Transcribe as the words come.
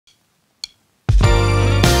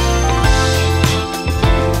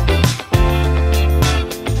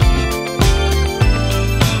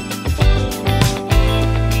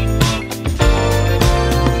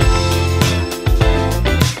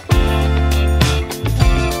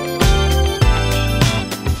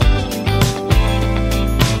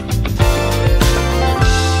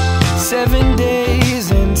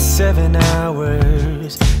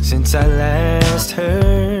since I last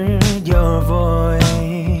heard your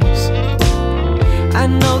voice. I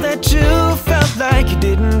know that you felt like you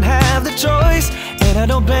didn't have the choice, and I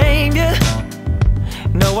don't blame you.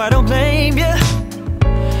 No, I don't blame you.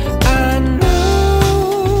 I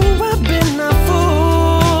know I've been a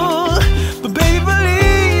fool, but baby,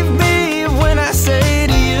 believe me when I say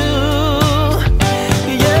to you,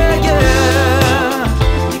 yeah, yeah,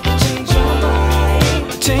 you can change your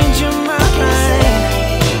mind, change your mind.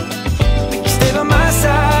 Stay by my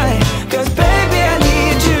side, 'cause baby, I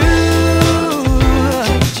need you.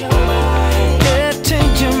 Change your mind, yeah,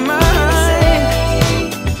 change your mind.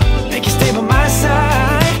 Make you stay by my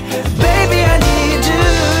side, baby, I need you.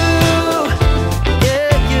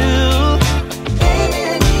 Yeah, you, baby,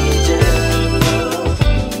 I need you.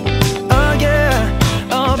 Oh yeah,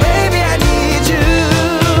 oh baby, I need you.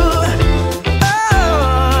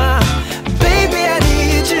 Oh, baby, I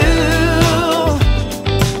need you.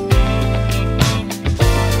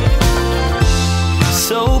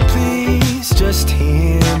 So please just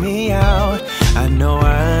hear me out. I know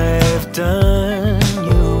I've done